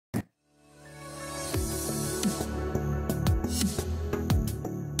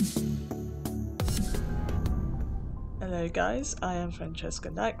Hello guys, I am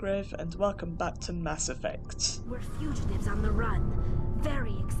Francesca Nightgrave and welcome back to Mass Effect. We're fugitives on the run.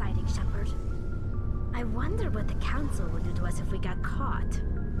 Very exciting, Shepard. I wonder what the Council would do to us if we got caught.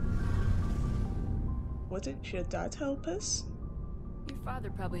 Wouldn't your dad help us? Your father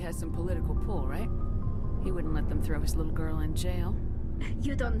probably has some political pull, right? He wouldn't let them throw his little girl in jail.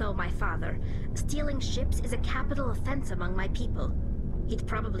 You don't know my father. Stealing ships is a capital offense among my people. He'd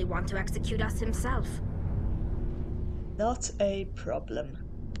probably want to execute us himself. Not a problem.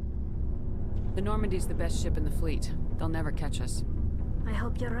 The Normandy's the best ship in the fleet. They'll never catch us. I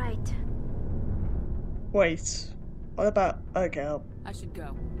hope you're right. Wait, what about a girl? I should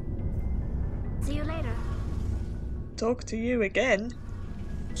go. See you later. Talk to you again?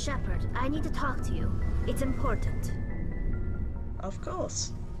 Shepard, I need to talk to you. It's important. Of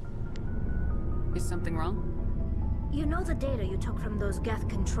course. Is something wrong? You know the data you took from those geth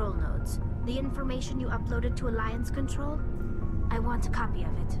control nodes? The information you uploaded to Alliance Control? I want a copy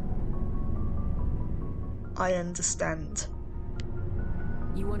of it. I understand.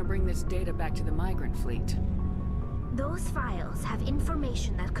 You want to bring this data back to the Migrant Fleet? Those files have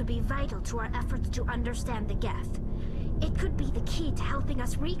information that could be vital to our efforts to understand the geth. It could be the key to helping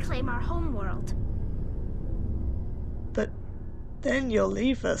us reclaim our homeworld. But then you'll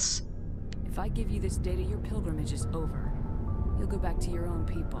leave us. If I give you this data, your pilgrimage is over. You'll go back to your own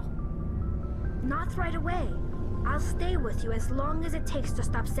people. Not right away. I'll stay with you as long as it takes to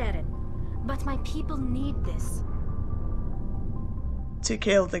stop Saren. But my people need this. To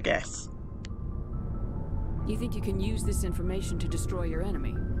kill the geth. You think you can use this information to destroy your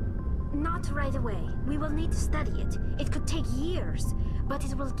enemy? Not right away. We will need to study it. It could take years, but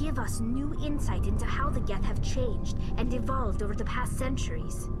it will give us new insight into how the geth have changed and evolved over the past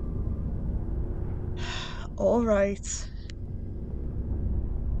centuries. All right.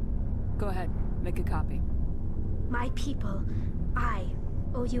 Go ahead, make a copy. My people, I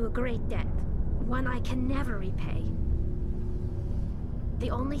owe you a great debt, one I can never repay. The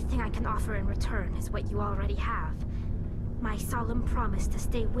only thing I can offer in return is what you already have. My solemn promise to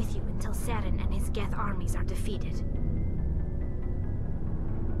stay with you until Saren and his geth armies are defeated.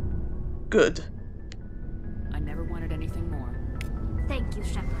 Good. I never wanted anything more. Thank you,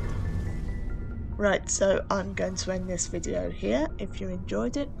 Shepard. Right, so I'm going to end this video here. If you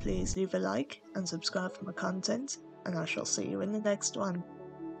enjoyed it, please leave a like and subscribe for more content, and I shall see you in the next one.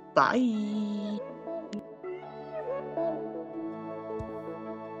 Bye!